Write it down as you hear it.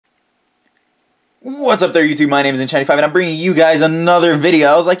What's up there, YouTube? My name is Inch95 and I'm bringing you guys another video.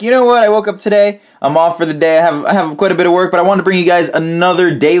 I was like, you know what? I woke up today. I'm off for the day. I have quite a bit of work, but I wanted to bring you guys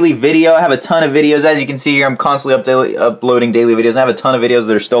another daily video. I have a ton of videos. As you can see here, I'm constantly uploading daily videos. I have a ton of videos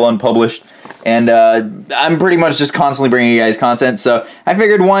that are still unpublished, and I'm pretty much just constantly bringing you guys content. So I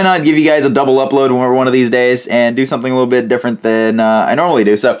figured, why not give you guys a double upload one of these days and do something a little bit different than I normally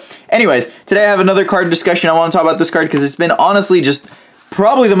do. So anyways, today I have another card discussion. I want to talk about this card because it's been honestly just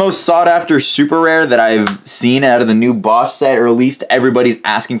probably the most sought after super rare that I've seen out of the new Bosch set, or at least everybody's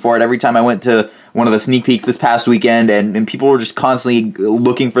asking for it. Every time I went to one of the sneak peeks this past weekend, and people were just constantly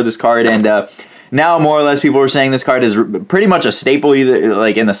looking for this card, and now more or less people are saying this card is pretty much a staple, either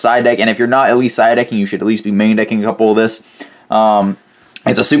like in the side deck, and if you're not at least side decking, you should at least be main decking a couple of this.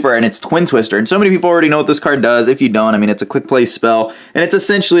 It's a super, and it's Twin Twister, and so many people already know what this card does. If you don't, I mean, it's a quick play spell, and it's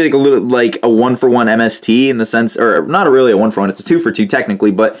essentially like a little like a 1-for-1 MST in the sense, or not really a 1-for-1, it's a 2-for-2 technically,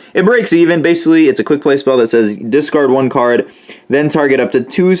 but it breaks even. Basically, it's a quick play spell that says discard one card, then target up to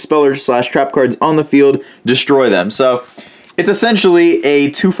 2 speller/trap cards on the field, destroy them. So it's essentially a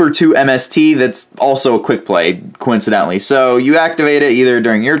 2-for-2 MST that's also a quick play, coincidentally. So you activate it either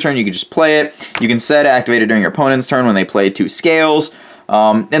during your turn, you can just play it. You can set activate it during your opponent's turn when they play 2 scales.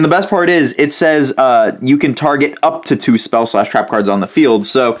 And the best part is, it says you can target up to 2 spell/trap cards on the field.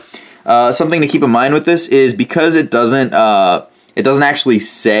 So something to keep in mind with this is, because it doesn't actually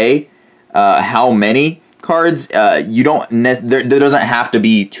say how many cards, there doesn't have to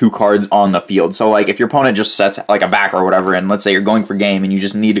be 2 cards on the field. So like if your opponent just sets like a back or whatever, and let's say you're going for game and you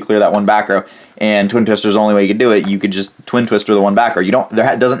just need to clear that one back row, and Twin Twister is the only way you could do it, you could just Twin Twister the one back row.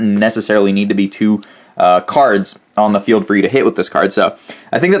 There doesn't necessarily need to be 2 cards on the field for you to hit with this card. So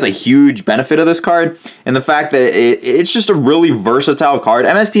I think that's a huge benefit of this card, and the fact that it's just a really versatile card.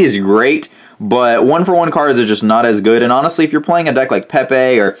 MST is great, but 1-for-1 cards are just not as good. And honestly, if you're playing a deck like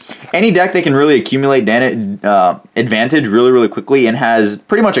Pepe or any deck that can really accumulate advantage really quickly and has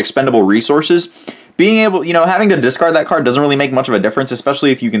pretty much expendable resources, being able, having to discard that card doesn't really make much of a difference,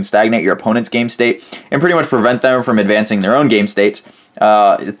 especially if you can stagnate your opponent's game state and pretty much prevent them from advancing their own game states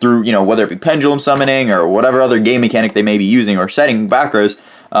through, whether it be pendulum summoning or whatever other game mechanic they may be using, or setting back rows.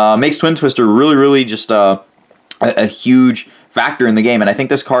 Makes Twin Twister really just a huge factor in the game. And I think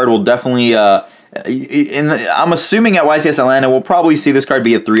this card will definitely, I'm assuming at YCS Atlanta, we'll probably see this card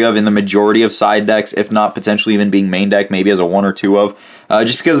be a 3 of in the majority of side decks, if not potentially even being main deck, maybe as a 1 or 2 of,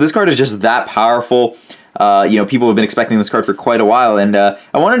 just because this card is just that powerful. People have been expecting this card for quite a while, and I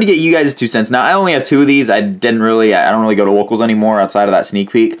wanted to get you guys 2 cents. Now, I only have 2 of these. I don't really go to locals anymore outside of that sneak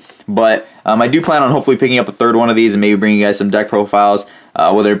peek, but I do plan on hopefully picking up a 3rd one of these and maybe bringing you guys some deck profiles,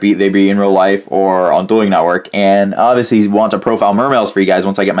 whether they be in real life or on Dueling Network, and obviously want to profile Mermails for you guys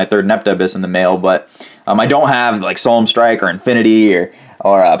once I get my 3rd Neptibus in the mail. But I don't have like Solemn Strike or Infinity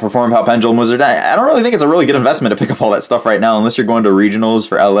or Perform Pow Pendulum Wizard. I don't really think it's a really good investment to pick up all that stuff right now, unless you're going to regionals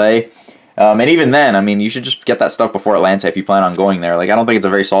for LA. And even then, I mean, you should just get that stuff before Atlanta if you plan on going there. Like, I don't think it's a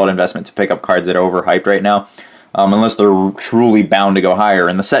very solid investment to pick up cards that are overhyped right now, unless they're truly bound to go higher,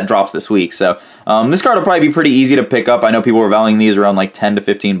 and the set drops this week. So this card will probably be pretty easy to pick up. I know people were valuing these around like 10 to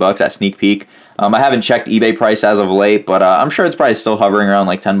 15 bucks at sneak peek. I haven't checked eBay price as of late, but I'm sure it's probably still hovering around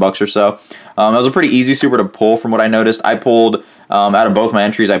like 10 bucks or so. It was a pretty easy super to pull from what I noticed. I pulled, out of both my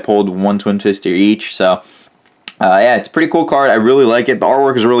entries, I pulled 1 Twin Twister each, so yeah, it's a pretty cool card. I really like it. The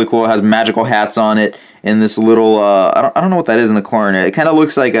artwork is really cool. It has magical hats on it, and this little I don't know what that is in the corner. It kind of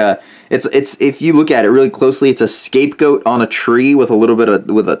looks like a it's if you look at it really closely, it's a scapegoat on a tree with a little bit of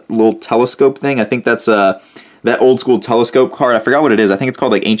a little telescope thing. I think that's that old school telescope card. I forgot what it is. I think it's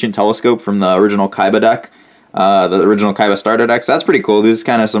called like Ancient Telescope from the original Kaiba deck. The original Kaiba starter deck. So that's pretty cool. This is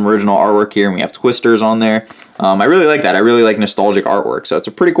kind of some original artwork here, and we have twisters on there. I really like that. I really like nostalgic artwork. So it's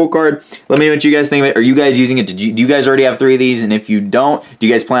a pretty cool card. Let me know what you guys think of it. Are you guys using it? Do you guys already have 3 of these? And if you don't, do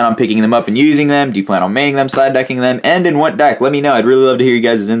you guys plan on picking them up and using them? Do you plan on maining them, side decking them? And in what deck? Let me know. I'd really love to hear you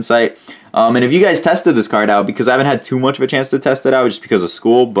guys' insight. And if you guys tested this card out, because I haven't had too much of a chance to test it out just because of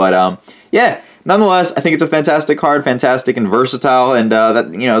school. But yeah, nonetheless, I think it's a fantastic card, fantastic and versatile, and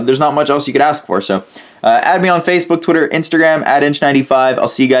that there's not much else you could ask for. So add me on Facebook, Twitter, Instagram @Inch95. I'll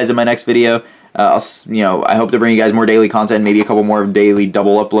see you guys in my next video. I hope to bring you guys more daily content, maybe a couple more daily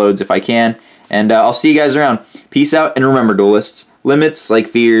double uploads if I can. And I'll see you guys around. Peace out, and remember, duelists, limits like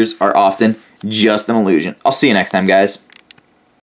fears are often just an illusion. I'll see you next time, guys.